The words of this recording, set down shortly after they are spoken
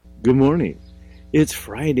Good morning. It's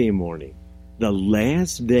Friday morning, the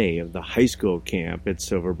last day of the high school camp at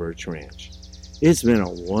Silver Birch Ranch. It's been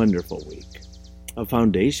a wonderful week, a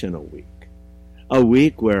foundational week, a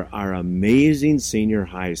week where our amazing senior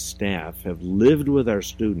high staff have lived with our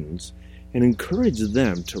students and encouraged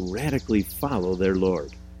them to radically follow their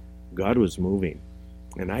Lord. God was moving,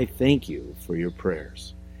 and I thank you for your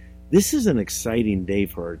prayers. This is an exciting day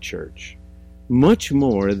for our church, much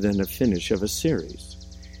more than a finish of a series.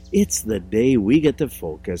 It's the day we get to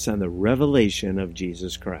focus on the revelation of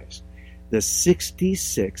Jesus Christ, the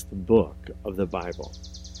 66th book of the Bible.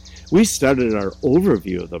 We started our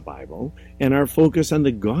overview of the Bible and our focus on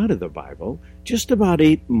the God of the Bible just about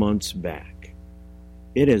 8 months back.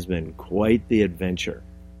 It has been quite the adventure,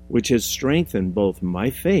 which has strengthened both my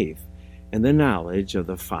faith and the knowledge of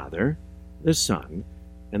the Father, the Son,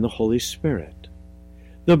 and the Holy Spirit.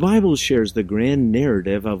 The Bible shares the grand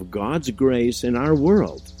narrative of God's grace in our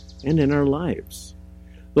world and in our lives.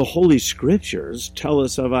 The Holy Scriptures tell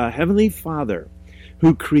us of a Heavenly Father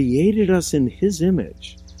who created us in His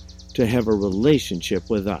image to have a relationship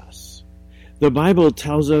with us. The Bible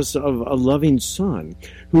tells us of a loving Son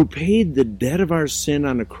who paid the debt of our sin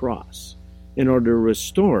on a cross in order to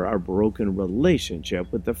restore our broken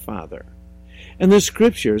relationship with the Father. And the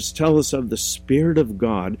Scriptures tell us of the Spirit of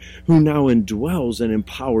God who now indwells and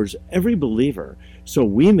empowers every believer so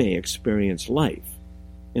we may experience life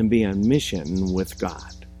and be on mission with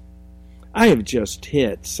God. I have just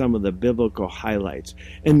hit some of the biblical highlights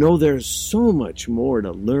and know there's so much more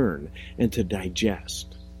to learn and to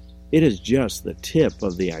digest. It is just the tip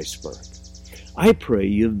of the iceberg. I pray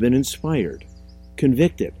you've been inspired,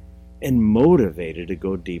 convicted, and motivated to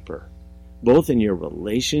go deeper, both in your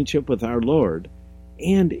relationship with our Lord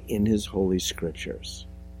and in His Holy Scriptures.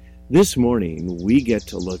 This morning, we get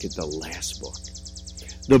to look at the last book,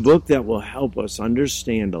 the book that will help us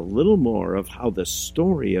understand a little more of how the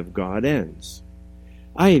story of God ends.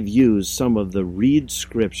 I have used some of the Read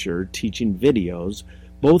Scripture teaching videos,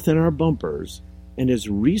 both in our bumpers and as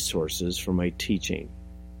resources for my teaching.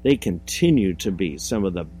 They continue to be some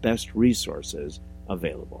of the best resources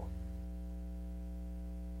available.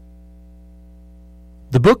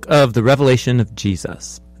 The Book of the Revelation of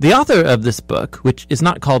Jesus. The author of this book, which is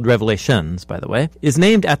not called Revelations, by the way, is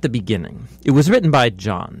named at the beginning. It was written by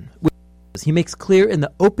John. He makes clear in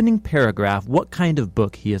the opening paragraph what kind of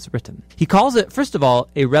book he has written. He calls it, first of all,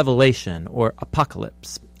 a revelation or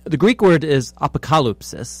apocalypse. The Greek word is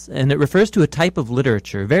apokalypsis, and it refers to a type of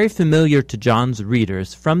literature very familiar to John's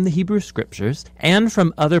readers from the Hebrew Scriptures and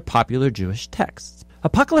from other popular Jewish texts.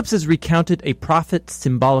 Apocalypses recounted a prophet's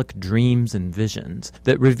symbolic dreams and visions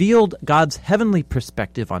that revealed God's heavenly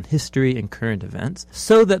perspective on history and current events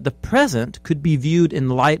so that the present could be viewed in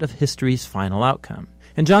light of history's final outcome.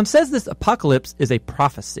 And John says this apocalypse is a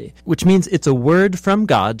prophecy, which means it's a word from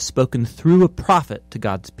God spoken through a prophet to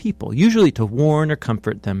God's people, usually to warn or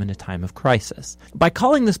comfort them in a time of crisis. By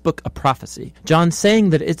calling this book a prophecy, John's saying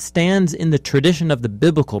that it stands in the tradition of the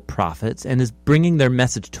biblical prophets and is bringing their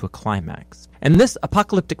message to a climax. And this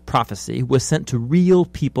apocalyptic prophecy was sent to real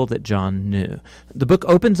people that John knew. The book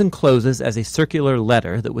opens and closes as a circular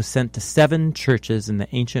letter that was sent to 7 churches in the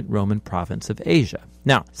ancient Roman province of Asia.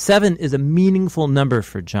 Now, 7 is a meaningful number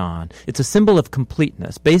for John. It's a symbol of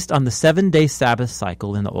completeness based on the 7-day Sabbath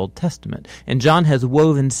cycle in the Old Testament. And John has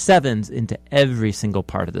woven 7s into every single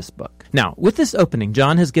part of this book. Now, with this opening,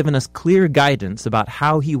 John has given us clear guidance about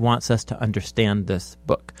how he wants us to understand this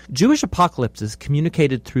book. Jewish apocalypses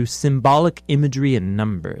communicated through symbolic imagery and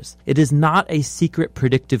numbers. It is not a secret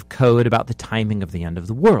predictive code about the timing of the end of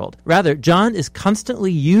the world. Rather, John is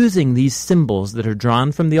constantly using these symbols that are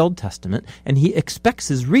drawn from the Old Testament, and he expects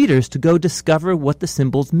his readers to go discover what the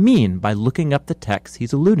symbols mean by looking up the text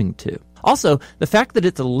he's alluding to. Also, the fact that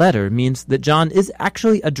it's a letter means that John is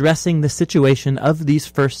actually addressing the situation of these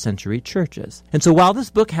first-century churches. And so while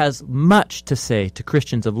this book has much to say to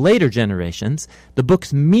Christians of later generations, the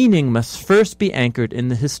book's meaning must first be anchored in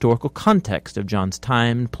the historical context of John's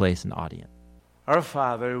time, place, and audience. Our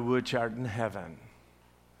Father, which art in heaven,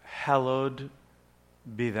 hallowed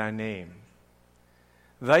be thy name.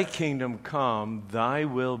 Thy kingdom come, thy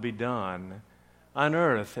will be done, on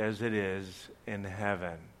earth as it is in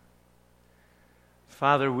heaven.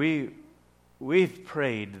 Father, we've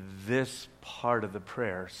prayed this part of the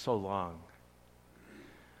prayer so long.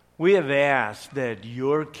 We have asked that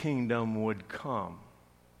your kingdom would come.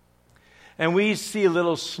 And we see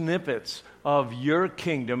little snippets of your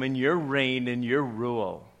kingdom and your reign and your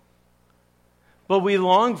rule. But we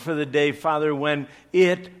long for the day, Father, when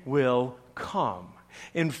it will come.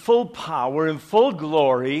 in full power, in full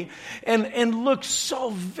glory, and looks so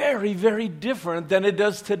very, very different than it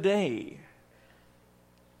does today.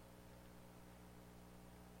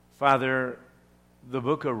 Father, the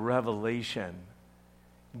book of Revelation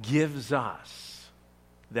gives us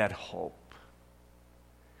that hope.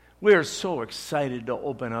 We are so excited to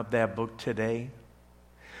open up that book today.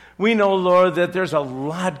 We know, Lord, that there's a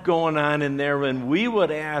lot going on in there, and we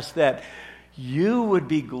would ask that you would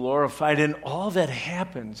be glorified in all that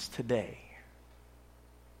happens today.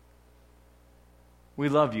 We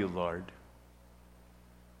love you, Lord,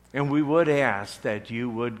 and we would ask that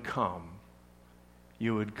you would come.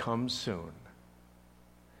 You would come soon.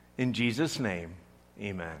 In Jesus' name,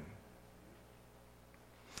 amen.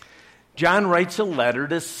 John writes a letter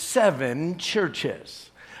to 7 churches.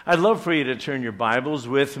 I'd love for you to turn your Bibles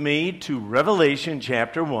with me to Revelation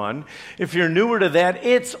chapter 1. If you're newer to that,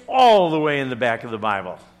 it's all the way in the back of the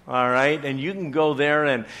Bible. All right? And you can go there.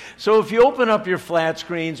 And so if you open up your flat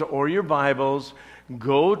screens or your Bibles,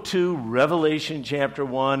 go to Revelation chapter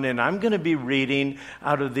 1. And I'm going to be reading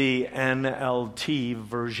out of the NLT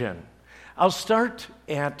version. I'll start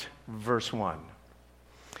at verse 1.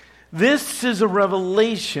 This is a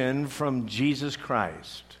revelation from Jesus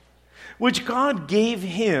Christ, which God gave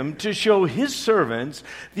him to show his servants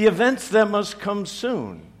the events that must come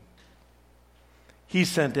soon. He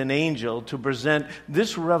sent an angel to present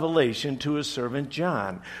this revelation to his servant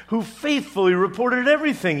John, who faithfully reported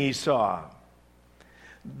everything he saw.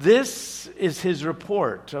 This is his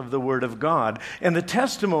report of the Word of God and the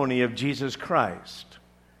testimony of Jesus Christ.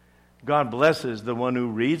 God blesses the one who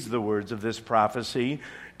reads the words of this prophecy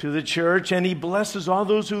to the church, and he blesses all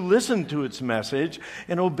those who listen to its message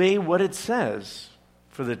and obey what it says,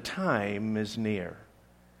 for the time is near.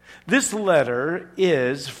 This letter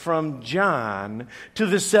is from John to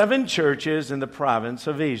the 7 churches in the province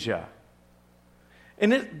of Asia.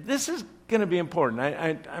 And this is going to be important.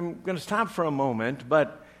 I'm going to stop for a moment,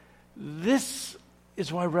 but this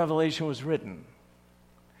is why Revelation was written.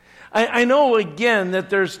 I know, again, that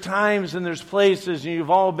there's times and there's places, and you've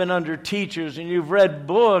all been under teachers, and you've read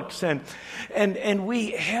books, and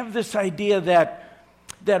we have this idea that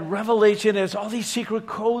Revelation has all these secret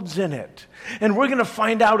codes in it. And we're going to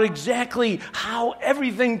find out exactly how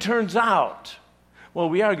everything turns out. Well,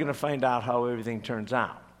 we are going to find out how everything turns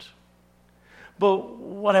out. But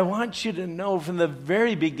what I want you to know from the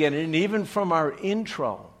very beginning, and even from our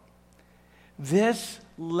intro, this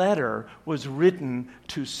letter was written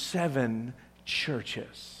to 7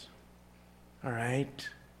 churches. All right?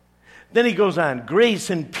 Then he goes on,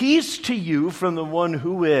 grace and peace to you from the one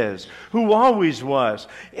who is, who always was,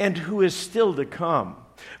 and who is still to come,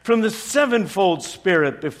 from the 7-fold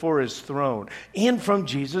Spirit before his throne, and from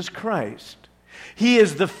Jesus Christ. He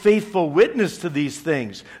is the faithful witness to these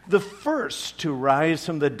things, the first to rise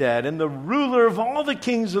from the dead, and the ruler of all the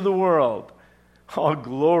kings of the world. All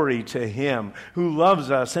glory to him who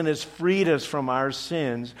loves us and has freed us from our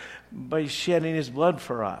sins by shedding his blood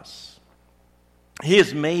for us. He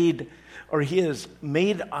has made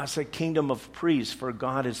us a kingdom of priests for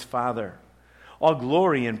God his Father. All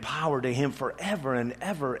glory and power to him forever and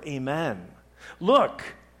ever. Amen. Look,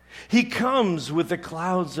 he comes with the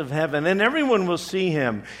clouds of heaven, and everyone will see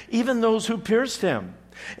him, even those who pierced him.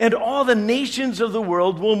 And all the nations of the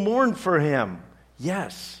world will mourn for him.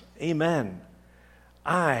 Yes, amen.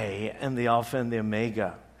 I am the Alpha and the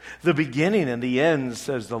Omega, the beginning and the end,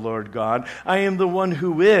 says the Lord God. I am the one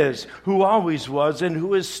who is, who always was, and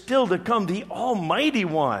who is still to come, the Almighty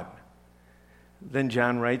One. Then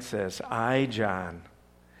John writes this, I, John,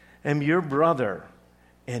 am your brother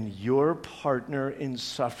and your partner in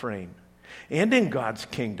suffering and in God's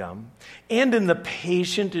kingdom and in the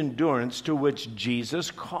patient endurance to which Jesus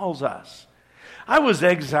calls us. I was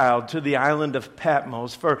exiled to the island of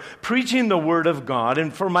Patmos for preaching the word of God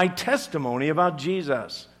and for my testimony about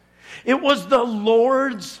Jesus. It was the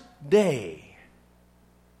Lord's day.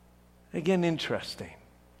 Again, interesting.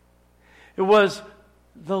 It was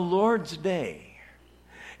the Lord's day.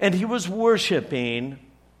 And he was worshiping,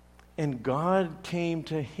 and God came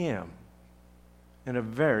to him in a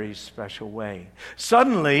very special way.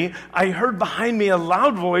 Suddenly, I heard behind me a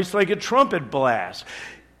loud voice like a trumpet blast.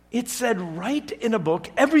 It said, write in a book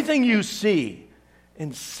everything you see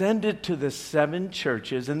and send it to the 7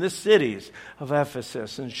 churches in the cities of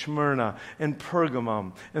Ephesus and Smyrna and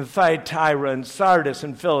Pergamum and Thyatira and Sardis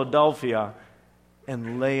and Philadelphia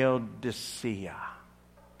and Laodicea.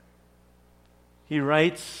 He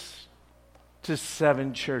writes to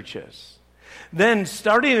 7 churches. Then,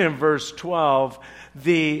 starting in verse 12,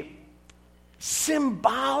 the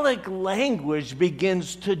symbolic language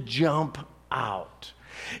begins to jump out.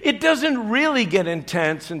 It doesn't really get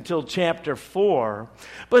intense until chapter 4,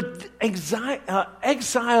 but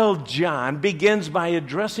exiled John begins by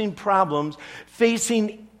addressing problems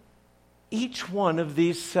facing each one of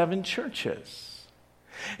these 7 churches.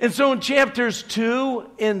 And so in chapters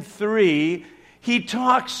 2 and 3, he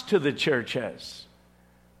talks to the churches.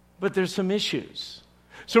 But there's some issues.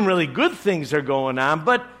 Some really good things are going on,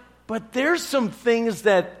 but there's some things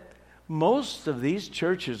that most of these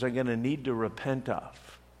churches are going to need to repent of.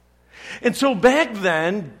 And so back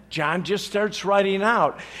then, John just starts writing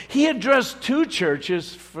out. He addressed 2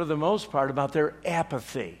 churches, for the most part, about their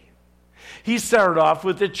apathy. He started off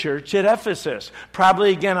with the church at Ephesus,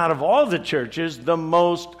 probably, again, out of all the churches, the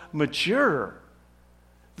most mature,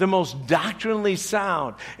 the most doctrinally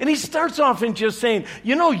sound. And he starts off in just saying,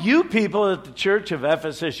 you people at the church of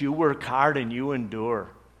Ephesus, you work hard and you endure.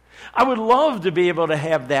 I would love to be able to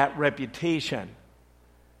have that reputation.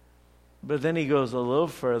 But then he goes a little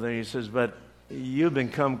further and he says, but you've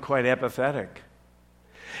become quite apathetic.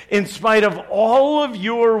 In spite of all of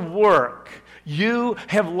your work, you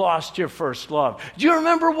have lost your first love. Do you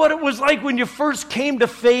remember what it was like when you first came to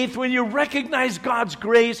faith, when you recognized God's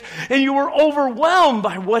grace and you were overwhelmed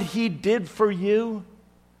by what He did for you?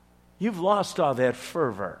 You've lost all that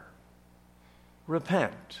fervor.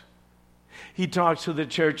 Repent. He talks to the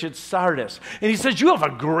church at Sardis, and he says, you have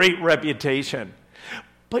a great reputation,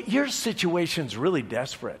 but your situation's really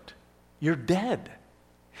desperate. You're dead.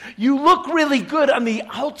 You look really good on the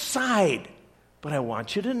outside, but I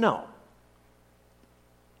want you to know,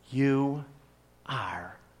 you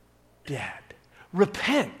are dead.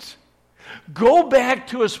 Repent. Go back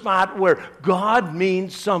to a spot where God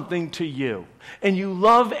means something to you, and you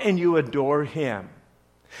love and you adore Him.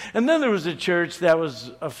 And then there was a church that was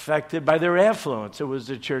affected by their affluence. It was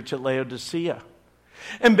the church at Laodicea.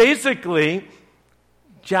 And basically,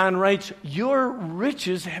 John writes, your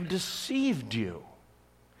riches have deceived you.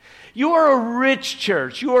 You are a rich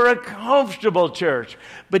church. You are a comfortable church.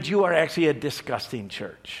 But you are actually a disgusting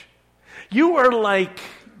church. You are like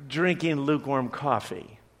drinking lukewarm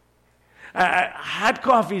coffee. Hot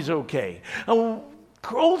coffee's okay.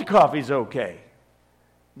 Cold coffee's okay.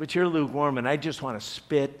 But you're lukewarm, and I just want to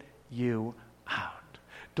spit you out.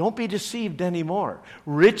 Don't be deceived anymore.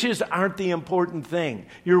 Riches aren't the important thing.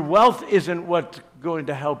 Your wealth isn't what's going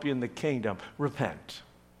to help you in the kingdom. Repent.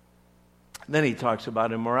 Then he talks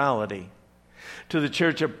about immorality. To the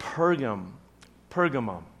church of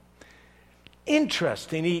Pergamum.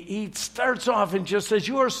 Interesting. He starts off and just says,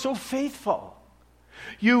 you are so faithful.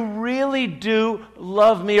 You really do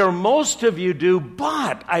love me, or most of you do,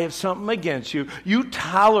 but I have something against you. You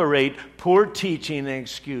tolerate poor teaching and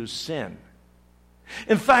excuse sin.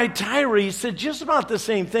 In Thyatira, he said just about the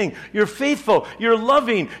same thing. You're faithful, you're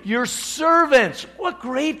loving, you're servants. What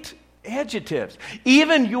great adjectives.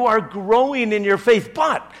 Even you are growing in your faith,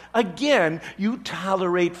 but again, you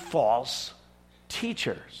tolerate false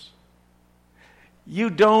teachers. You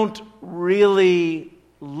don't really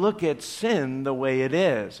look at sin the way it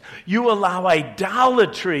is. You allow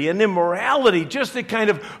idolatry and immorality just to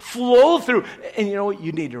kind of flow through. And you know what?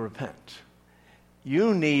 You need to repent.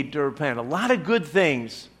 You need to repent. A lot of good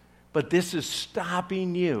things, but this is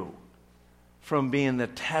stopping you from being the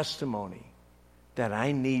testimony that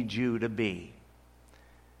I need you to be.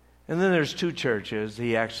 And then there's 2 churches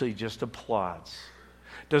he actually just applauds.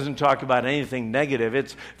 Doesn't talk about anything negative.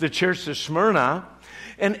 It's the church of Smyrna.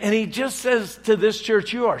 And he just says to this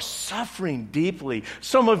church, you are suffering deeply.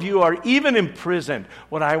 Some of you are even imprisoned.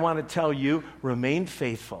 What I want to tell you, remain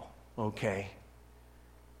faithful, okay?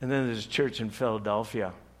 And then there's a church in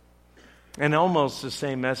Philadelphia. And almost the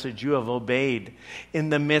same message, you have obeyed in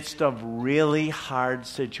the midst of really hard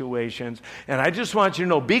situations. And I just want you to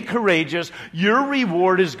know, be courageous. Your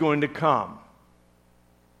reward is going to come.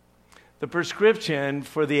 The prescription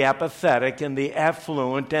for the apathetic and the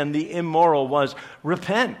affluent and the immoral was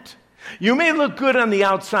repent. You may look good on the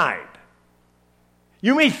outside.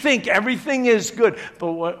 You may think everything is good,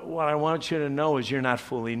 but what I want you to know is you're not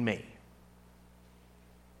fooling me.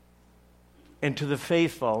 And to the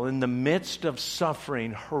faithful, in the midst of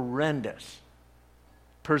suffering, horrendous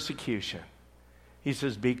persecution, he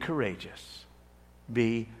says, be courageous.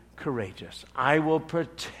 Be courageous. I will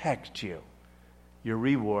protect you. Your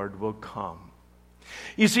reward will come.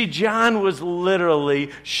 You see, John was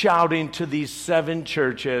literally shouting to these 7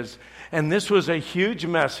 churches, and this was a huge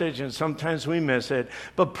message, and sometimes we miss it,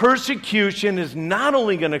 but persecution is not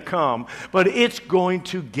only going to come, but it's going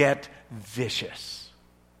to get vicious.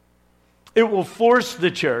 It will force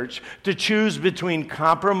the church to choose between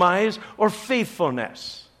compromise or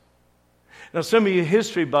faithfulness. Now, some of you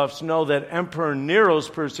history buffs know that Emperor Nero's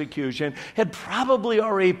persecution had probably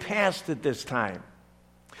already passed at this time.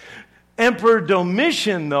 Emperor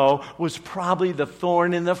Domitian, though, was probably the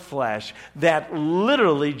thorn in the flesh that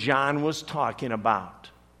literally John was talking about.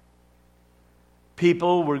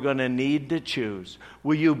 People were going to need to choose.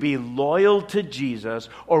 Will you be loyal to Jesus,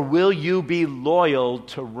 or will you be loyal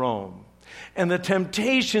to Rome? And the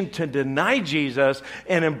temptation to deny Jesus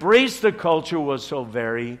and embrace the culture was so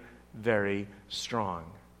very, very strong.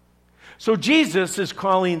 So Jesus is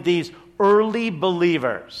calling these early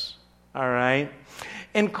believers, all right,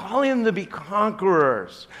 and calling them to be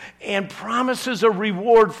conquerors, and promises a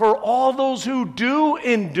reward for all those who do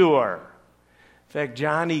endure. In fact,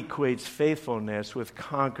 John equates faithfulness with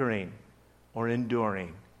conquering or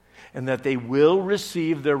enduring, and that they will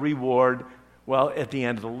receive their reward, well, at the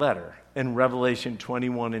end of the letter, in Revelation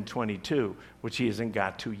 21 and 22, which he hasn't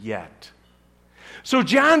got to yet. So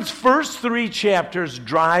John's first 3 chapters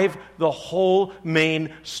drive the whole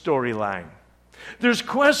main storyline. There's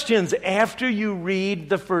questions after you read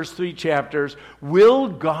the first 3 chapters. Will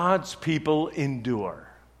God's people endure?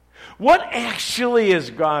 What actually is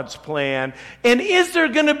God's plan? And is there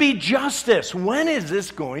going to be justice? When is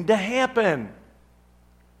this going to happen?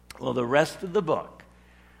 Well, the rest of the book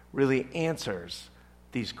really answers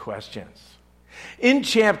these questions. In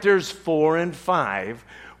chapters 4 and 5,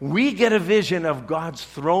 we get a vision of God's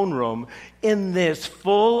throne room in this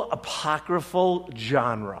full apocryphal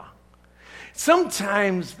genre.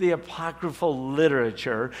 Sometimes the apocryphal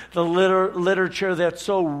literature, the literature that's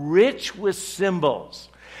so rich with symbols,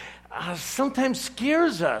 sometimes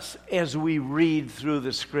scares us as we read through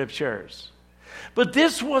the scriptures. But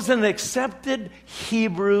this was an accepted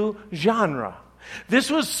Hebrew genre. This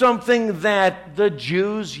was something that the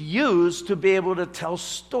Jews used to be able to tell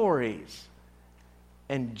stories.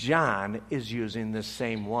 And John is using the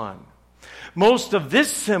same one. Most of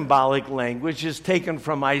this symbolic language is taken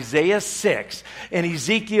from Isaiah 6 and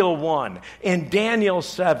Ezekiel 1 and Daniel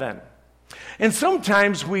 7. And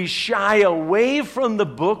sometimes we shy away from the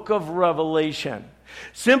book of Revelation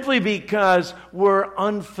simply because we're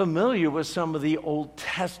unfamiliar with some of the Old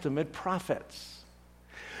Testament prophets.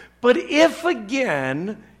 But if,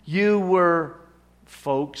 again, you were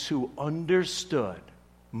folks who understood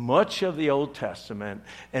much of the Old Testament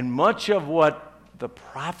and much of what the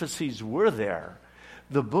prophecies were there,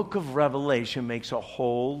 the book of Revelation makes a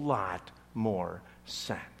whole lot more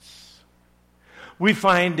sense. We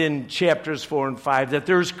find in chapters 4 and 5 that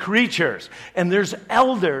there's creatures and there's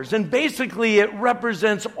elders, and basically it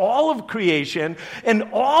represents all of creation and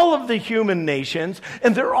all of the human nations,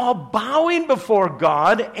 and they're all bowing before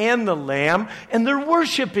God and the Lamb, and they're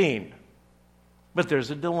worshiping. But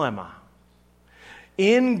there's a dilemma.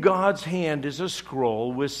 In God's hand is a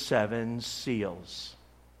scroll with 7 seals.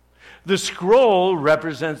 The scroll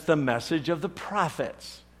represents the message of the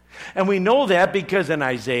prophets. And we know that because in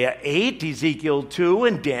Isaiah 8, Ezekiel 2,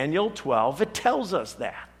 and Daniel 12, it tells us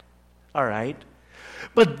that. All right?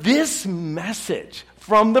 But this message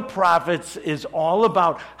from the prophets is all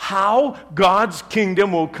about how God's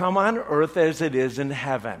kingdom will come on earth as it is in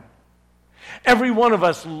heaven. Every one of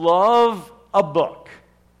us love a book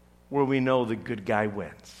where we know the good guy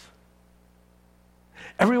wins.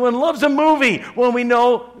 Everyone loves a movie when we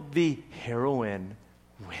know the heroine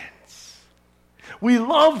wins. We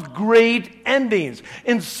love great endings.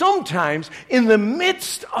 And sometimes in the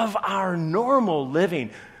midst of our normal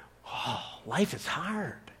living, life is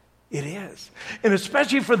hard. It is. And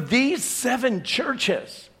especially for these 7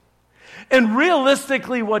 churches. And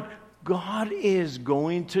realistically, what God is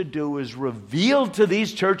going to do is reveal to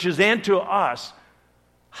these churches and to us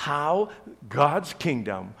how God's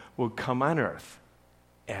kingdom will come on earth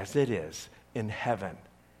as it is in heaven.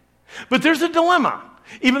 But there's a dilemma.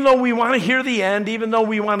 Even though we want to hear the end, even though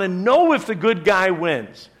we want to know if the good guy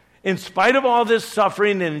wins, in spite of all this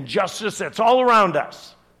suffering and injustice that's all around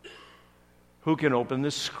us, who can open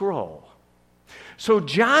the scroll? So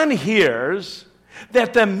John hears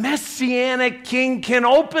that the Messianic king can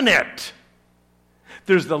open it.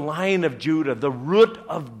 There's the Lion of Judah, the root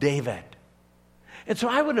of David. And so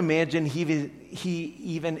I would imagine he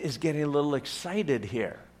even is getting a little excited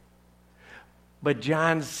here. But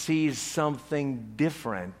John sees something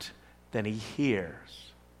different than he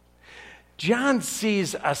hears. John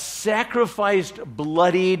sees a sacrificed,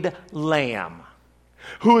 bloodied lamb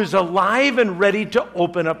who is alive and ready to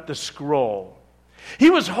open up the scroll. He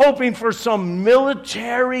was hoping for some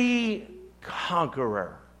military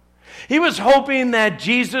conqueror. He was hoping that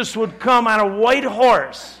Jesus would come on a white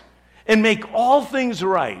horse and make all things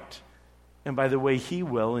right. And by the way, he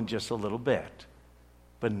will in just a little bit,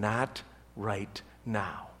 but not right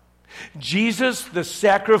now. Jesus, the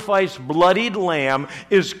sacrificed, bloodied lamb,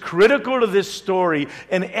 is critical to this story,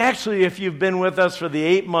 and actually, if you've been with us for the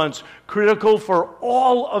 8 months, critical for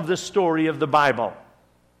all of the story of the Bible.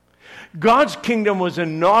 God's kingdom was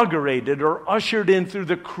inaugurated or ushered in through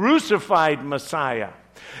the crucified Messiah.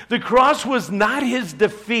 The cross was not his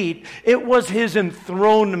defeat, it was his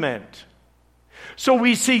enthronement. So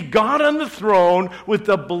we see God on the throne with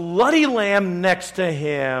the bloody lamb next to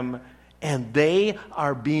him, and they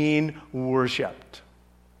are being worshiped.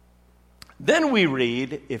 Then we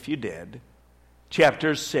read, if you did,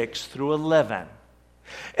 chapters 6 through 11.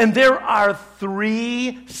 And there are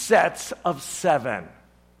 3 sets of 7.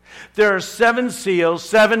 There are 7 seals,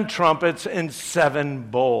 7 trumpets, and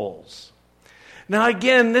 7 bowls. Now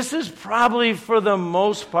again, this is probably for the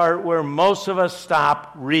most part where most of us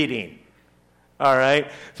stop reading. All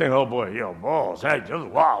right? Saying, oh boy, bowls.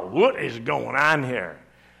 Wow, what is going on here?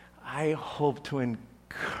 I hope to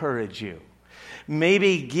encourage you.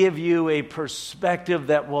 Maybe give you a perspective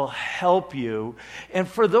that will help you. And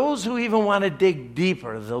for those who even want to dig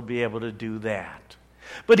deeper, they'll be able to do that.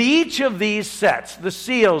 But each of these sets, the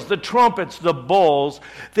seals, the trumpets, the bowls,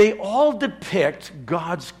 they all depict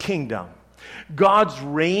God's kingdom. God's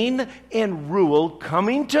reign and rule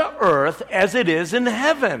coming to earth as it is in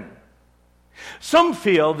heaven. Some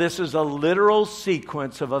feel this is a literal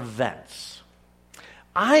sequence of events.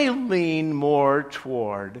 I lean more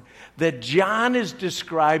toward that John is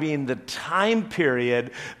describing the time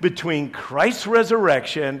period between Christ's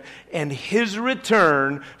resurrection and his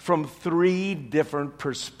return from 3 different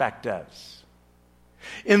perspectives.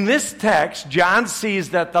 In this text, John sees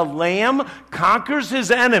that the Lamb conquers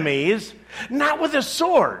his enemies, not with a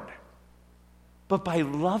sword, but by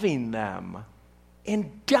loving them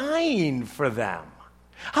and dying for them.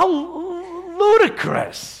 How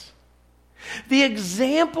ludicrous! The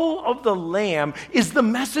example of the Lamb is the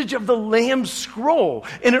message of the Lamb's scroll,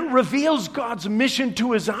 and it reveals God's mission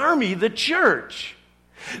to his army, the church.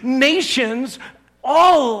 Nations,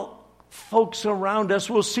 all folks around us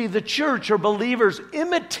will see the church or believers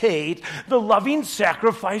imitate the loving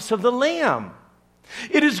sacrifice of the Lamb.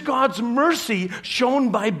 It is God's mercy shown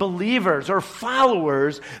by believers or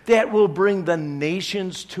followers that will bring the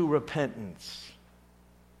nations to repentance.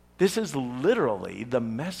 This is literally the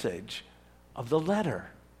message of the letter.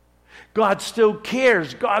 God still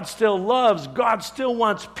cares. God still loves. God still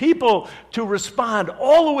wants people to respond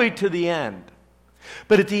all the way to the end.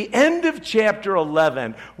 But at the end of chapter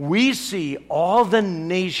 11, we see all the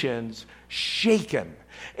nations shaken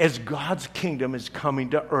as God's kingdom is coming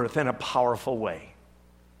to earth in a powerful way.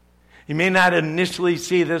 You may not initially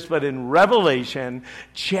see this, but in Revelation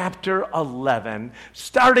chapter 11,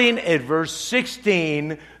 starting at verse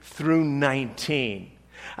 16 through 19.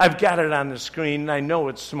 I've got it on the screen. I know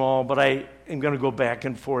it's small, but I am going to go back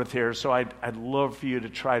and forth here, so I'd love for you to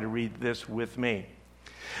try to read this with me.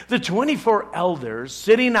 The 24 elders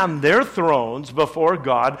sitting on their thrones before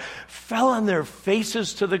God fell on their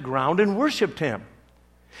faces to the ground and worshiped him.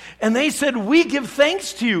 And they said, "We give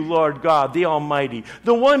thanks to you, Lord God, the Almighty,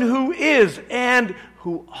 the one who is and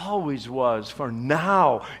who always was. For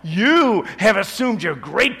now you have assumed your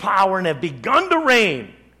great power and have begun to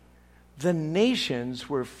reign." The nations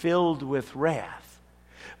were filled with wrath,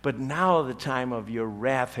 but now the time of your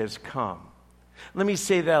wrath has come. Let me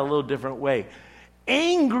say that a little different way.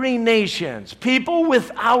 Angry nations, people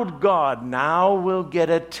without God, now will get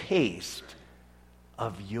a taste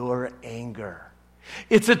of your anger.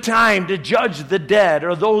 It's a time to judge the dead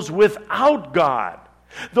or those without God,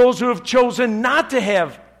 those who have chosen not to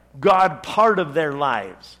have God part of their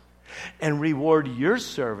lives, and reward your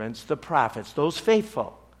servants, the prophets, those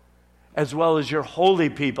faithful, as well as your holy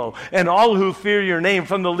people and all who fear your name,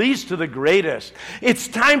 from the least to the greatest. It's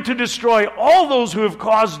time to destroy all those who have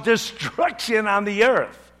caused destruction on the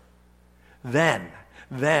earth. Then,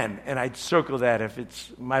 and I'd circle that if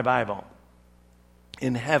it's my Bible,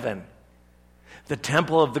 in heaven, the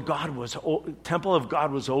temple of God was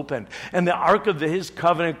opened, and the ark of his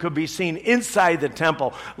covenant could be seen inside the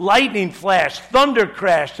temple. Lightning flashed, thunder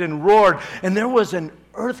crashed and roared, and there was an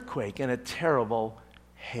earthquake and a terrible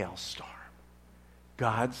hailstorm.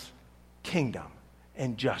 God's kingdom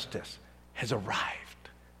and justice has arrived.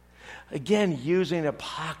 Again, using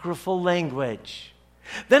apocryphal language.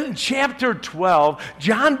 Then in chapter 12,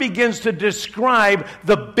 John begins to describe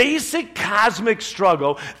the basic cosmic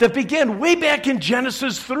struggle that began way back in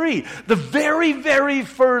Genesis 3, the very, very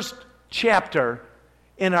first chapter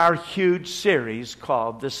in our huge series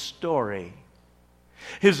called The Story.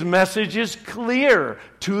 His message is clear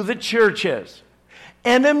to the churches.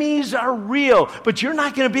 Enemies are real, but you're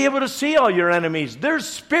not going to be able to see all your enemies. There's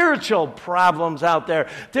spiritual problems out there.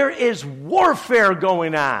 There is warfare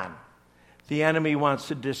going on. The enemy wants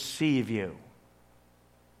to deceive you.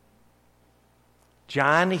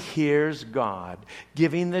 John hears God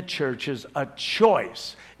giving the churches a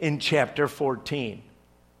choice in chapter 14.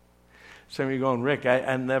 Some of you are going, Rick,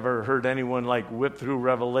 I never heard anyone whip through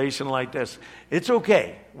Revelation like this. It's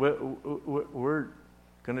okay. We're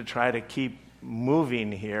going to try to keep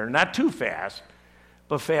moving here. Not too fast,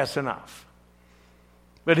 but fast enough.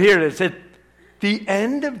 But here it is. At the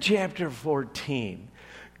end of chapter 14,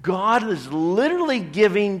 God is literally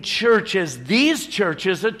giving these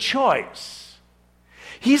churches, a choice.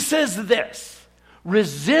 He says this: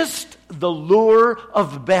 resist the lure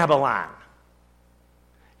of Babylon.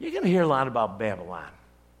 You're going to hear a lot about Babylon.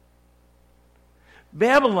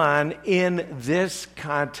 Babylon in this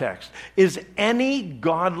context is any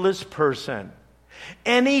godless person,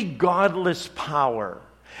 any godless power,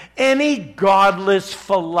 any godless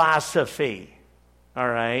philosophy. All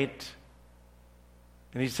right?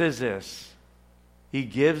 And he says this. He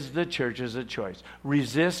gives the churches a choice.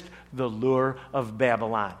 Resist the lure of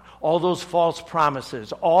Babylon. All those false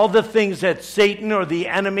promises, all the things that Satan or the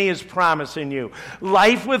enemy is promising you.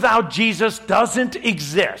 Life without Jesus doesn't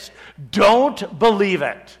exist. Don't believe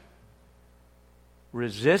it.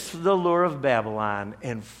 Resist the lure of Babylon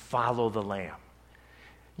and follow the Lamb.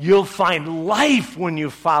 You'll find life when you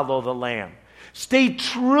follow the Lamb. Stay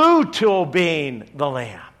true to obeying the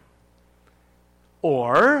Lamb.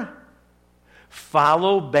 Or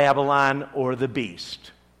follow Babylon or the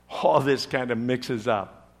beast. All this kind of mixes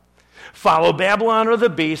up. Follow Babylon or the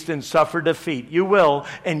beast and suffer defeat. You will,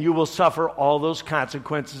 and you will suffer all those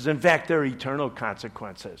consequences. In fact, they're eternal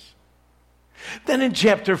consequences. Then in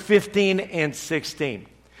chapter 15 and 16,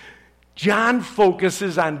 John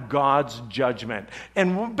focuses on God's judgment.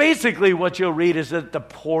 And basically what you'll read is that the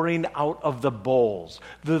pouring out of the bowls,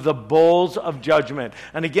 the bowls of judgment.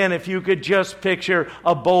 And again, if you could just picture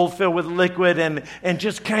a bowl filled with liquid and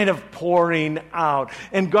just kind of pouring out.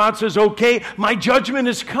 And God says, okay, my judgment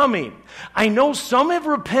is coming. I know some have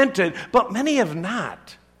repented, but many have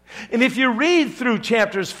not. And if you read through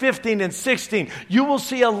chapters 15 and 16, you will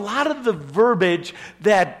see a lot of the verbiage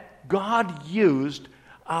that God used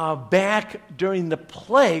back during the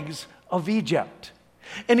plagues of Egypt.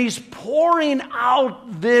 And he's pouring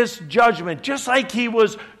out this judgment, just like he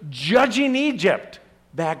was judging Egypt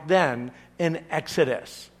back then in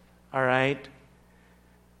Exodus. All right?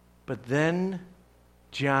 But then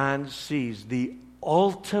John sees the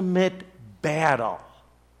ultimate battle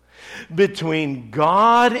between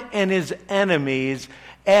God and his enemies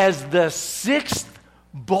as the sixth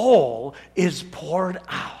bowl is poured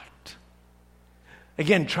out.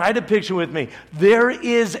 Again, try to picture with me. There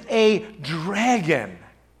is a dragon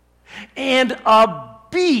and a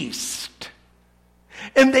beast.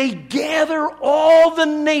 And they gather all the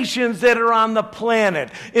nations that are on the planet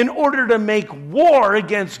in order to make war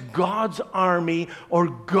against God's army or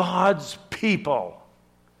God's people.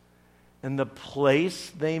 And the place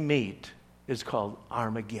they meet is called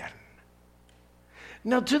Armageddon.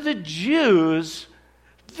 Now, to the Jews,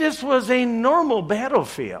 this was a normal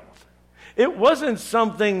battlefield. It wasn't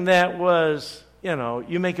something that was,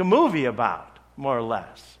 you make a movie about, more or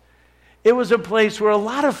less. It was a place where a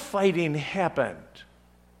lot of fighting happened.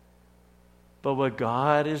 But what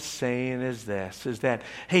God is saying is this, is that,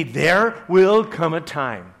 hey, there will come a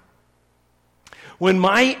time when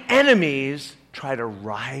my enemies try to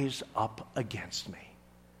rise up against me.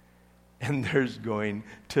 And there's going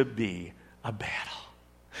to be a battle.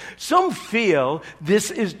 Some feel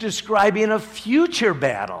this is describing a future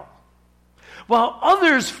battle, while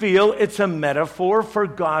others feel it's a metaphor for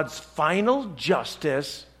God's final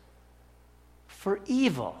justice for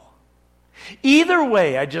evil. Either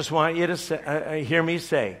way, I just want you to hear me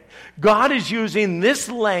say, God is using this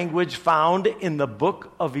language found in the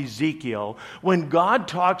book of Ezekiel when God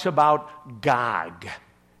talks about Gog,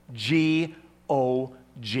 G-O-G.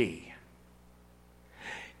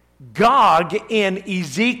 Gog in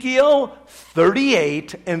Ezekiel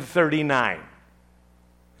 38 and 39.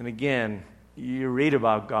 And again, you read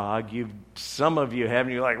about Gog, some of you have,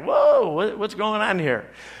 and you're like, whoa, what's going on here?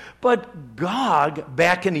 But Gog,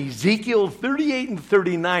 back in Ezekiel 38 and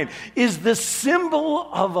 39, is the symbol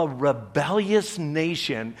of a rebellious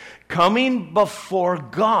nation coming before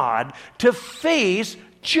God to face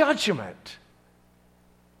judgment.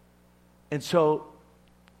 And so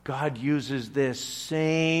God uses this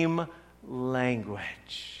same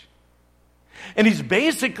language. And he's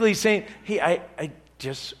basically saying, hey, I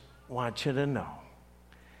just want you to know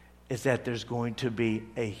is that there's going to be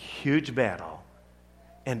a huge battle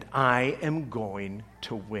and I am going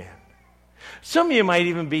to win. Some of you might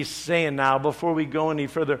even be saying now, before we go any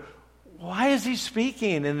further, why is he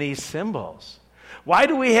speaking in these symbols? Why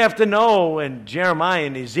do we have to know in Jeremiah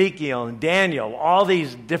and Ezekiel and Daniel, all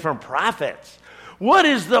these different prophets? What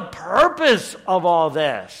is the purpose of all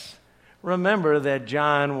this? Remember that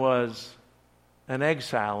John was an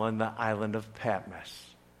exile on the island of Patmos.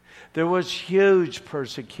 There was huge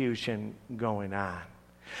persecution going on.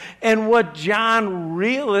 And what John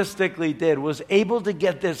realistically did was able to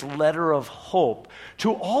get this letter of hope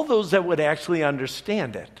to all those that would actually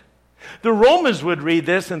understand it. The Romans would read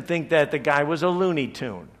this and think that the guy was a Looney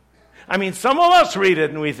Tune. I mean, some of us read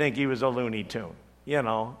it and we think he was a Looney Tune, you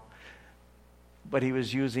know. But he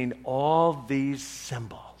was using all these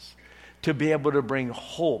symbols to be able to bring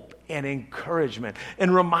hope and encouragement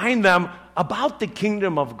and remind them about the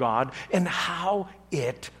kingdom of God and how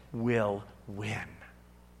it will win.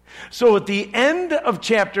 So at the end of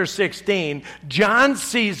chapter 16, John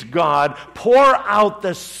sees God pour out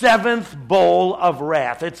the seventh bowl of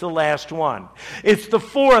wrath. It's the last one. It's the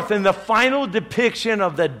fourth and the final depiction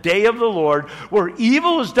of the day of the Lord, where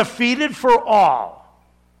evil is defeated for all.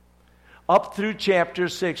 Up through chapter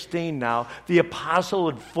 16 now, the apostle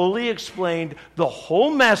had fully explained the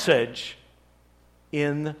whole message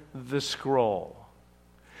in the scroll.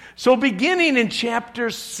 So beginning in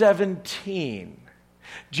chapter 17,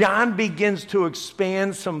 John begins to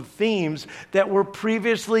expand some themes that were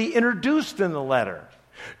previously introduced in the letter,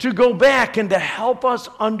 to go back and to help us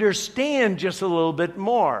understand just a little bit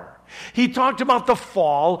more. He talked about the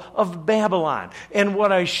fall of Babylon. And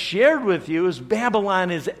what I shared with you is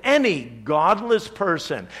Babylon is any godless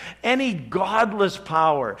person, any godless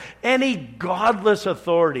power, any godless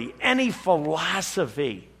authority, any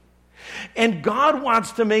philosophy. And God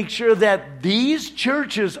wants to make sure that these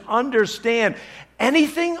churches understand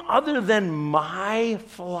anything other than my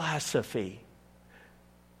philosophy,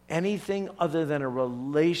 anything other than a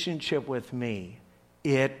relationship with me,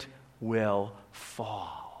 it will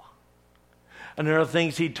fall. Another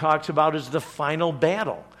things he talks about is the final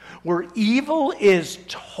battle, where evil is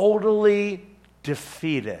totally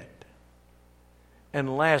defeated.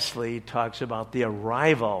 And lastly, he talks about the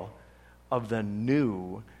arrival of the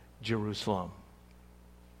new Jerusalem.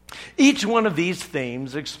 Each one of these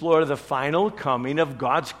themes explore the final coming of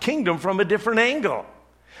God's kingdom from a different angle.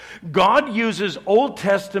 God uses Old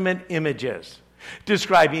Testament images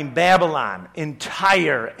describing Babylon and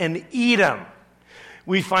Tyre and Edom.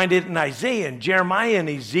 We find it in Isaiah and Jeremiah and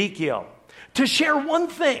Ezekiel. To share one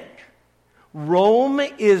thing, Rome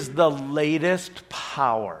is the latest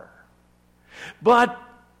power. But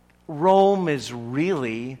Rome is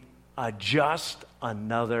really just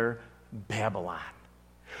another Babylon,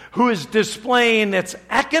 who is displaying its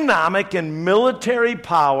economic and military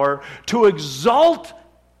power to exalt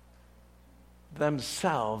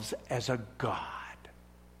themselves as a god.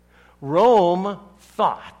 Rome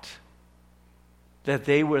thought that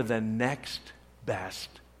they were the next best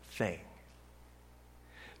thing.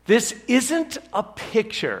 This isn't a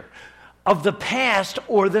picture of the past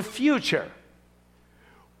or the future.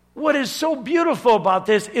 What is so beautiful about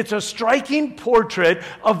this, it's a striking portrait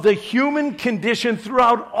of the human condition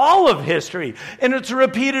throughout all of history. And it's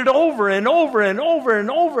repeated over and over and over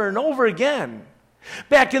and over and over again.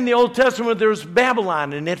 Back in the Old Testament, there was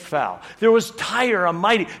Babylon and it fell. There was Tyre, a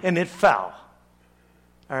mighty, and it fell.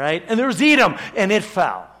 All right? And there was Edom, and it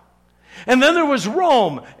fell. And then there was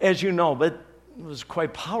Rome, as you know, but it was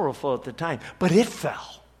quite powerful at the time. But it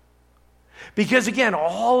fell. Because again,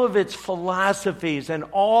 all of its philosophies and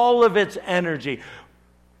all of its energy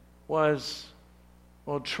was,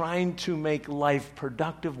 trying to make life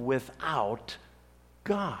productive without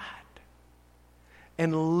God.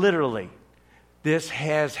 And literally, this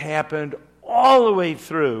has happened all the way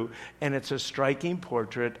through, and it's a striking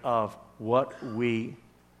portrait of what we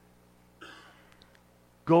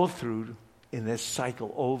go through in this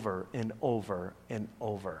cycle over and over and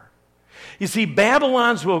over. You see,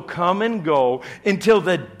 Babylons will come and go until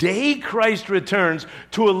the day Christ returns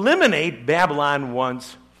to eliminate Babylon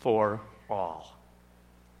once for all.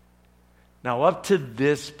 Now, up to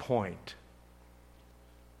this point,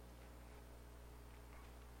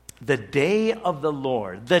 the day of the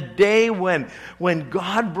Lord, the day when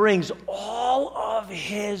God brings all of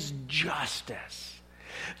his justice,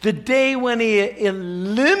 the day when he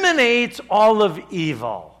eliminates all of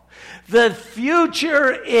evil, the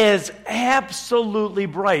future is absolutely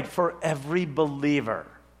bright for every believer.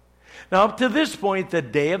 Now, up to this point, the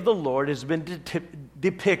day of the Lord has been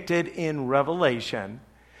depicted in Revelation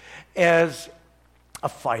as a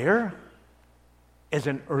fire, as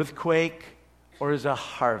an earthquake, or as a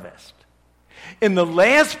harvest. In the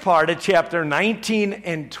last part of chapter 19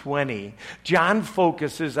 and 20, John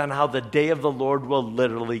focuses on how the day of the Lord will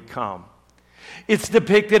literally come. It's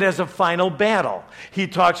depicted as a final battle. He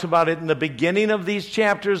talks about it in the beginning of these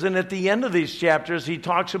chapters, and at the end of these chapters, he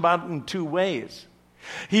talks about it in two ways.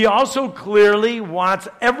 He also clearly wants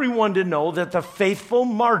everyone to know that the faithful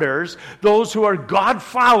martyrs, those who are God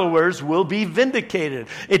followers, will be vindicated.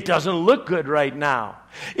 It doesn't look good right now.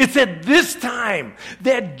 It's at this time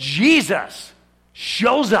that Jesus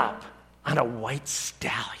shows up on a white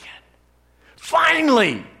stallion.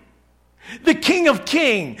 Finally, the King of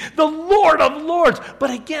Kings, the Lord of Lords. But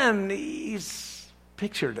again, he's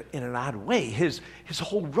pictured in an odd way. His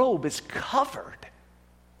whole robe is covered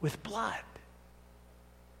with blood.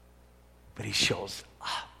 But he shows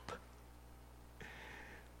up.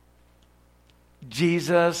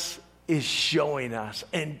 Jesus is showing us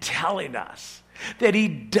and telling us that he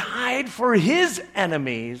died for his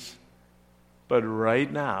enemies, but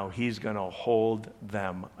right now he's going to hold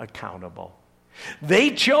them accountable.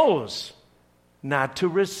 They chose not to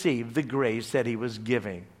receive the grace that he was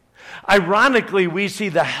giving. Ironically, we see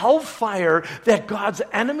the hellfire that God's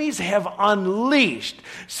enemies have unleashed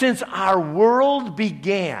since our world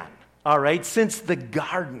began. All right, since the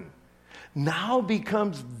garden, now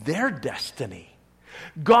becomes their destiny.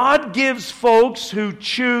 God gives folks who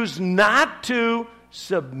choose not to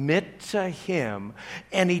submit to him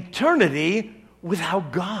an eternity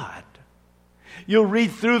without God. You'll read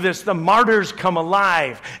through this. The martyrs come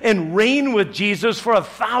alive and reign with Jesus for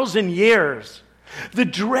 1,000 years. The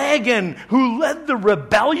dragon who led the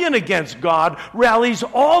rebellion against God rallies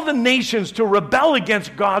all the nations to rebel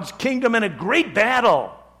against God's kingdom in a great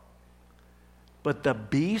battle. But the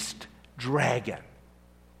beast dragon,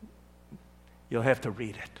 you'll have to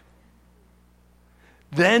read it,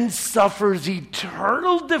 then suffers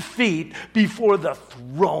eternal defeat before the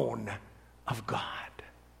throne of God.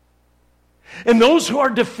 And those who are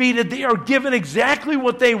defeated, they are given exactly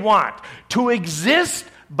what they want, to exist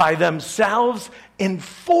by themselves and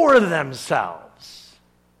for themselves.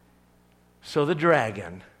 So the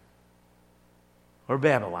dragon, or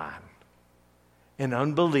Babylon, and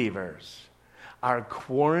unbelievers are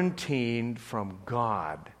quarantined from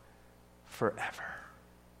God forever.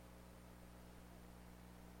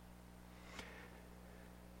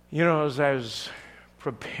 You know, as I was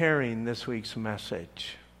preparing this week's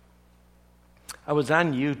message, I was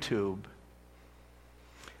on YouTube,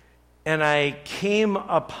 and I came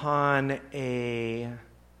upon an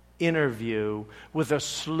interview with a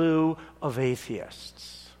slew of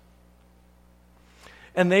atheists.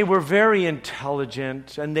 And they were very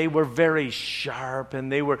intelligent, and they were very sharp,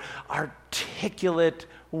 and they were articulate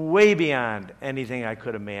way beyond anything I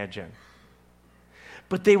could imagine.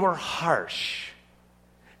 But they were harsh,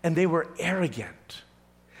 and they were arrogant,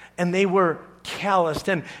 and they were calloused.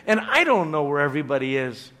 And I don't know where everybody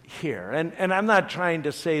is here. And I'm not trying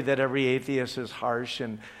to say that every atheist is harsh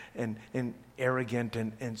and arrogant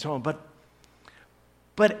and so on.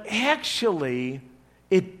 But actually,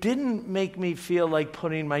 it didn't make me feel like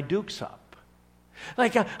putting my dukes up.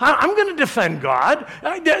 Like, I'm going to defend God.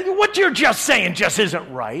 What you're just saying just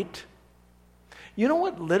isn't right. You know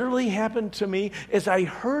what literally happened to me is I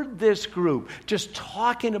heard this group just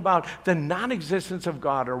talking about the non-existence of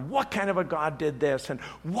God, or what kind of a God did this and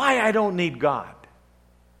why I don't need God.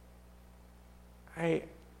 I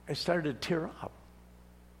started to tear up.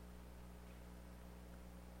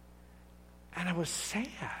 And I was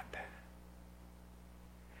sad.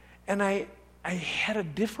 And I had a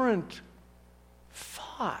different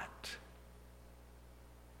thought.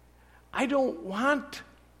 I don't want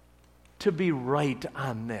to be right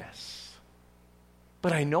on this,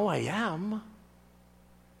 but I know I am.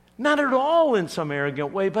 Not at all in some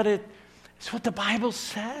arrogant way, but it's what the Bible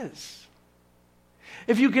says.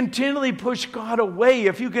 If you continually push God away,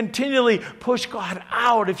 if you continually push God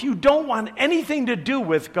out, if you don't want anything to do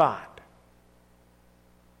with God,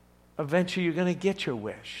 eventually you're going to get your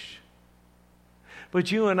wish.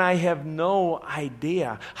 But you and I have no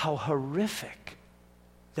idea how horrific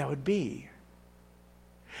that would be.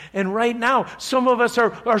 And right now, some of us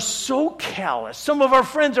are so callous. Some of our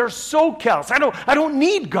friends are so callous. I don't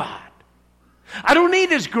need God. I don't need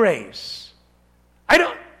his grace.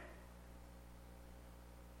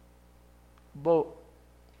 But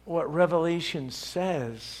what Revelation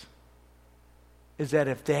says is that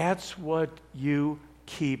if that's what you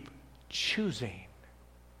keep choosing,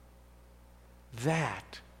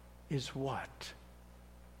 that is what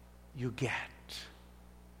you get.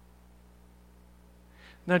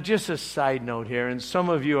 Now, just a side note here, and some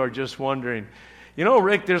of you are just wondering, you know,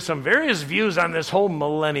 Rick, there's some various views on this whole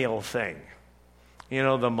millennial thing.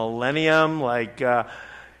 the millennium,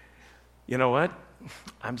 you know what?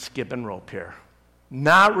 I'm skipping rope here.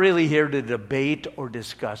 Not really here to debate or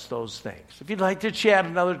discuss those things. If you'd like to chat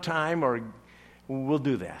another time, we'll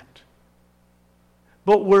do that.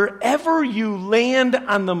 But wherever you land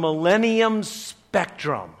on the millennium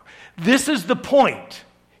spectrum, this is the point.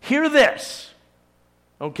 Hear this,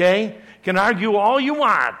 okay? You can argue all you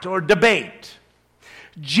want or debate.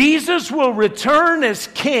 Jesus will return as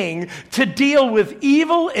king to deal with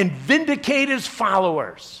evil and vindicate his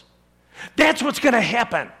followers. That's what's going to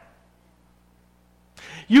happen.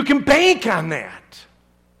 You can bank on that.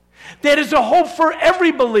 That is a hope for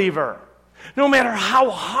every believer. No matter how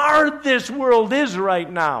hard this world is right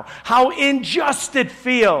now, how unjust it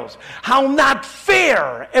feels, how not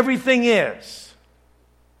fair everything is.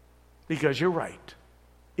 Because you're right,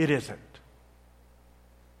 it isn't.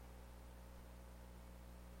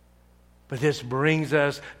 But this brings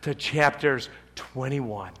us to chapters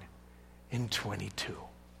 21 and 22.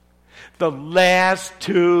 The last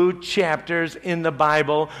two chapters in the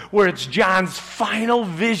Bible where it's John's final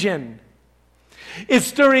vision.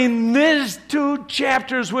 It's during these two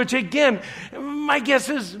chapters, which again, my guess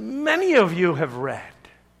is many of you have read.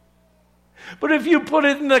 But if you put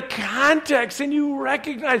it in the context and you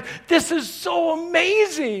recognize this is so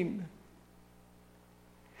amazing.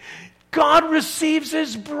 God receives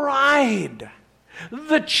his bride,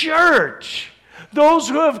 the church. Those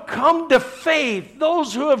who have come to faith,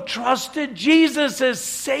 those who have trusted Jesus as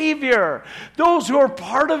Savior, those who are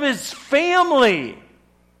part of his family.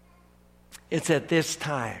 It's at this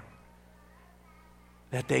time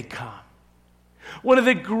that they come. One of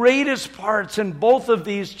the greatest parts in both of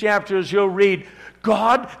these chapters, you'll read,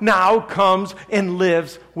 God now comes and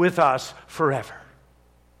lives with us forever.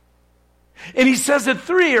 And he says it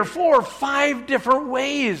 3 or 4 or 5 different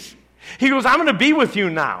ways. He goes, I'm going to be with you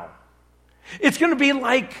now. It's going to be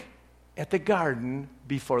like at the garden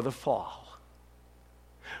before the fall,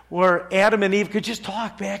 where Adam and Eve could just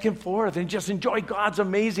talk back and forth and just enjoy God's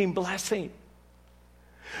amazing blessing.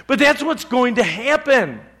 But that's what's going to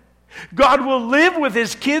happen. God will live with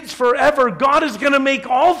his kids forever. God is going to make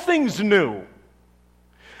all things new.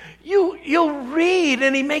 You'll read,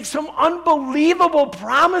 and he makes some unbelievable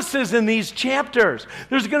promises in these chapters.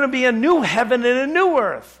 There's going to be a new heaven and a new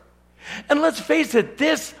earth. And let's face it,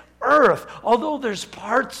 this earth, although there's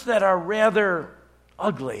parts that are rather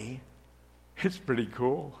ugly, it's pretty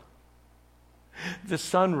cool. The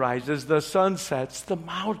sun rises, the sun sets, the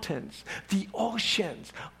mountains, the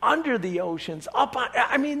oceans, under the oceans,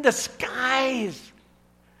 the skies.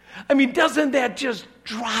 Doesn't that just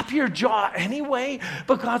drop your jaw anyway?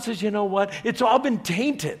 But God says, you know what? It's all been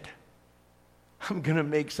tainted. I'm going to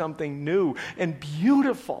make something new and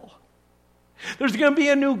beautiful. There's going to be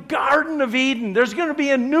a new Garden of Eden. There's going to be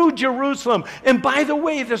a new Jerusalem. And by the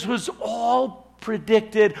way, this was all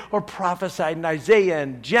predicted or prophesied in Isaiah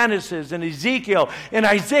and Genesis and Ezekiel and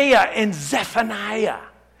Isaiah and Zephaniah.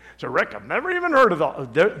 So Rick, I've never even heard of all.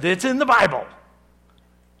 It's in the Bible.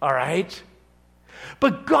 All right?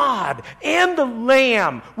 But God and the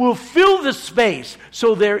Lamb will fill the space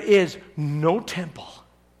so there is no temple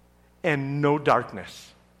and no darkness.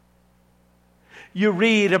 You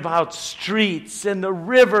read about streets and the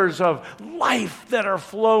rivers of life that are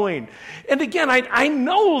flowing. And again, I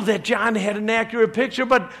know that John had an accurate picture,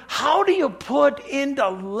 but how do you put into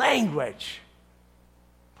language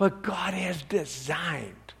what God has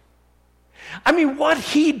designed? What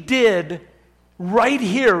he did right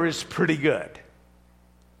here is pretty good.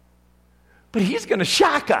 But he's going to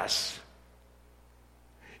shock us.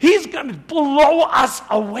 He's going to blow us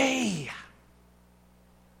away.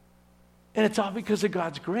 And it's all because of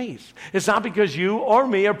God's grace. It's not because you or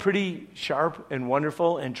me are pretty sharp and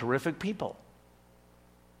wonderful and terrific people.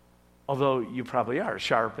 Although you probably are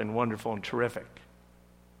sharp and wonderful and terrific.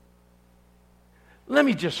 Let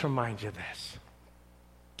me just remind you this.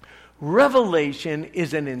 Revelation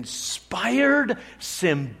is an inspired,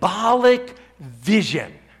 symbolic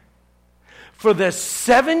vision for the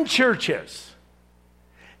 7 churches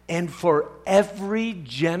and for every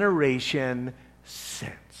generation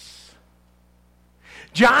since.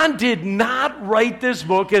 John did not write this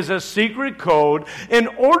book as a secret code in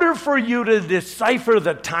order for you to decipher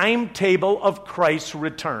the timetable of Christ's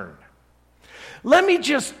return. Let me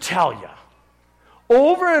just tell you,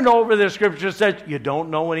 over and over the scripture says you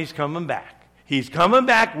don't know when he's coming back. He's coming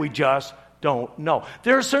back, we just don't know.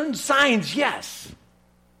 There are certain signs, yes.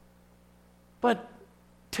 But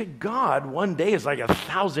to God, one day is like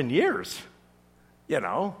 1,000 years,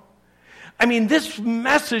 this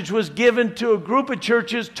message was given to a group of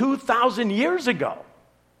churches 2,000 years ago.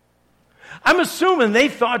 I'm assuming they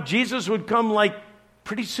thought Jesus would come like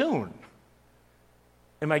pretty soon.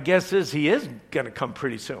 And my guess is he is going to come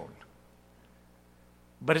pretty soon.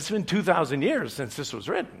 But it's been 2,000 years since this was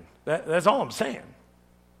written. That's all I'm saying.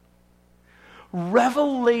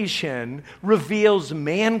 Revelation reveals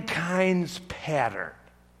mankind's pattern.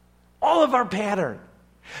 All of our pattern.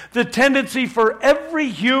 The tendency for every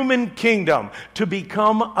human kingdom to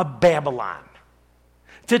become a Babylon.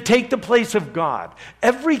 To take the place of God.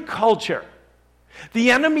 Every culture.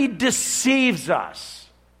 The enemy deceives us.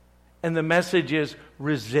 And the message is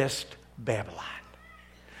resist Babylon.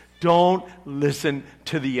 Don't listen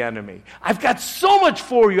to the enemy. I've got so much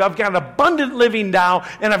for you. I've got abundant living now,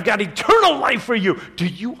 and I've got eternal life for you. Do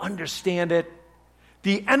you understand it?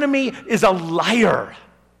 The enemy is a liar.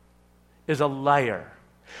 Is a liar.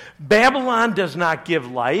 Babylon does not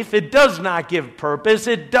give life. It does not give purpose.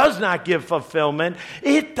 It does not give fulfillment.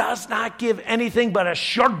 It does not give anything but a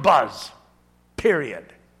short buzz. Period.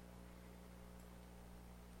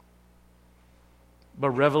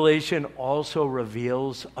 But Revelation also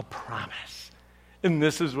reveals a promise. And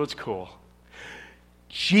this is what's cool.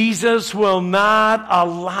 Jesus will not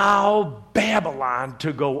allow Babylon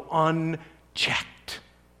to go unchecked.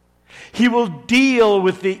 He will deal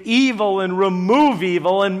with the evil and remove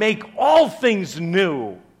evil and make all things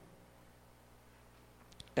new.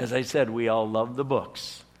 As I said, we all love the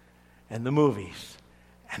books and the movies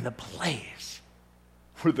and the plays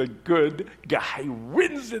where the good guy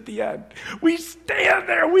wins at the end. We stand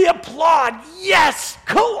there, we applaud. Yes,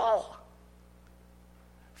 cool.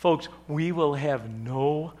 Folks, we will have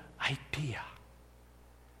no idea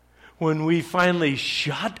when we finally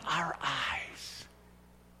shut our eyes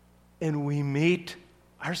and we meet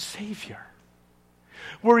our Savior,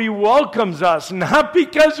 where He welcomes us, not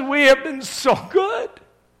because we have been so good,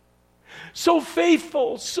 so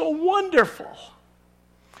faithful, so wonderful,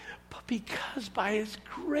 but because by His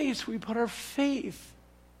grace we put our faith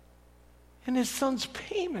in His Son's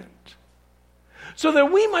payment, so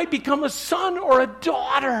that we might become a son or a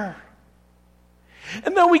daughter.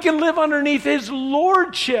 And then we can live underneath His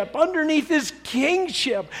lordship, underneath His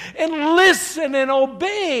kingship, and listen and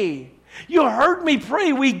obey. You heard me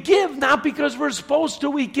pray. We give not because we're supposed to.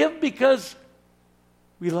 We give because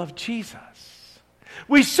we love Jesus.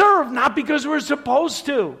 We serve not because we're supposed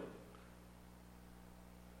to.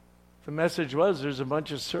 The message was there's a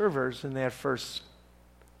bunch of servers in that first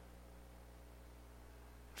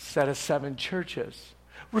set of 7 churches.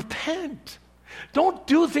 Repent. Don't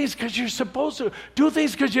do things because you're supposed to. Do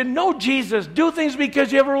things because you know Jesus. Do things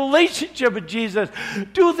because you have a relationship with Jesus.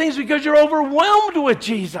 Do things because you're overwhelmed with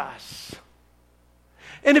Jesus.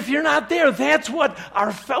 And if you're not there, that's what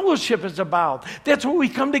our fellowship is about. That's why we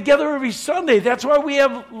come together every Sunday. That's why we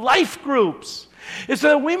have life groups. It's so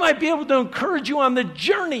that we might be able to encourage you on the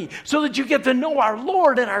journey so that you get to know our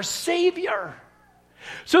Lord and our Savior.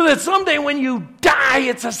 So that someday when you die,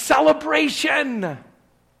 it's a celebration.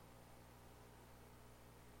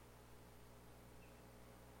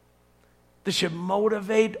 This should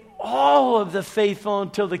motivate all of the faithful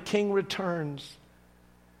until the King returns.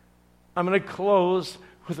 I'm going to close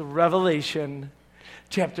with Revelation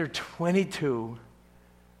chapter 22,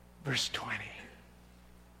 verse 20.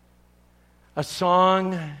 A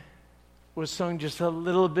song was sung just a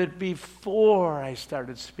little bit before I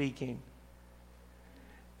started speaking.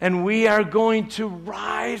 And we are going to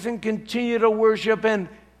rise and continue to worship and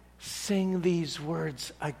sing these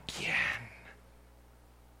words again.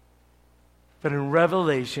 But in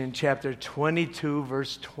Revelation chapter 22,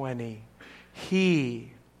 verse 20,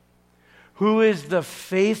 He who is the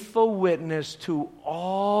faithful witness to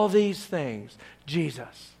all these things,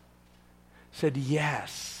 Jesus, said,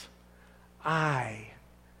 yes, I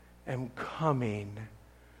am coming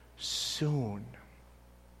soon.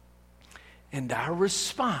 And our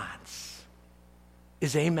response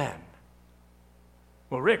is amen.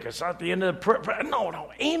 Well, Rick, it's not the end of the prayer.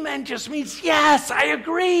 No. Amen just means, yes, I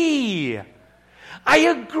agree. I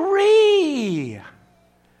agree.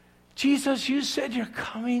 Jesus, you said you're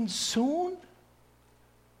coming soon?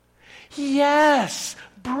 Yes,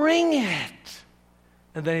 bring it.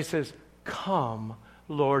 And then He says, come,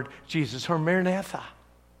 Lord Jesus, or Maranatha.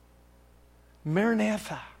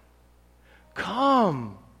 Maranatha.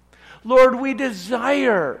 Come. Lord, we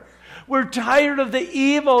desire. We're tired of the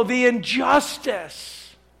evil, the injustice.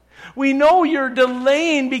 We know you're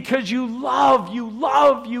delaying because you love,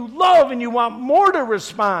 and you want more to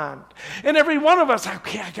respond. And every one of us,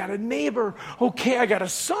 okay, I got a neighbor. Okay, I got a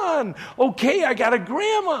son. Okay, I got a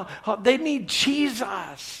grandma. They need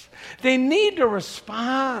Jesus. They need to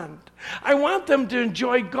respond. I want them to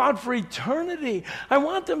enjoy God for eternity. I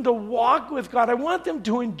want them to walk with God. I want them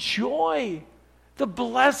to enjoy the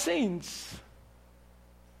blessings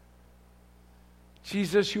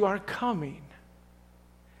Jesus, you are coming.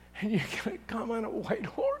 And you're going to come on a white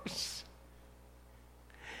horse.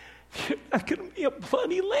 You're not going to be a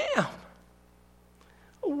bloody lamb.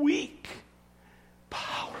 A weak,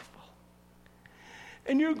 powerful.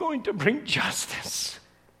 And you're going to bring justice.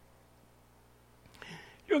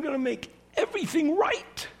 You're going to make everything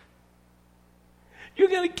right. You're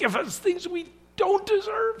going to give us things we don't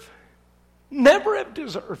deserve, never have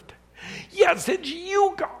deserved. Yes, it's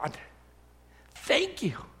you, God. Thank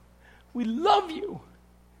you. We love you.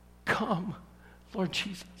 Come, Lord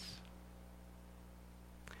Jesus.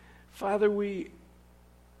 Father, we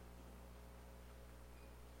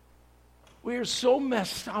are so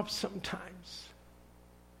messed up sometimes.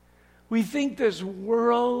 We think this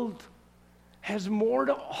world has more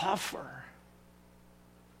to offer.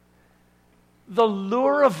 The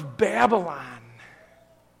lure of Babylon,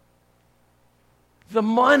 the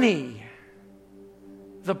money,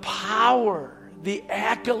 the power, the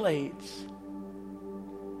accolades.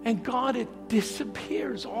 And God, it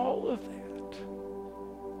disappears, all of that,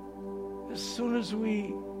 as soon as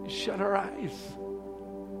we shut our eyes.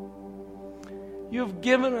 You've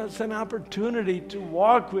given us an opportunity to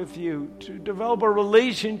walk with you, to develop a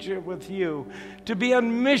relationship with you, to be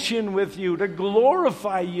on mission with you, to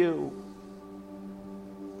glorify you.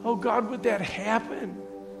 Oh God, would that happen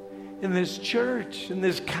in this church, in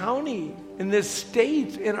this county, in this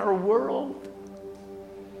state, in our world?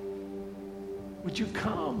 Would you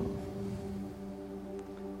come?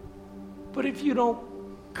 But if you don't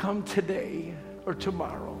come today or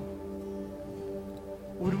tomorrow,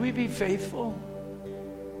 would we be faithful?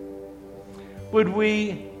 Would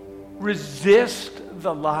we resist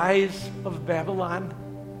the lies of Babylon?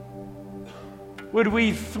 Would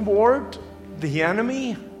we thwart the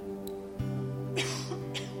enemy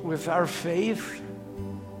with our faith,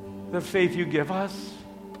 the faith you give us?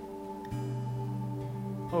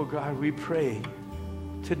 Oh God, we pray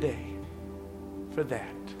today for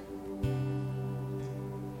that.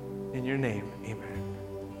 In your name.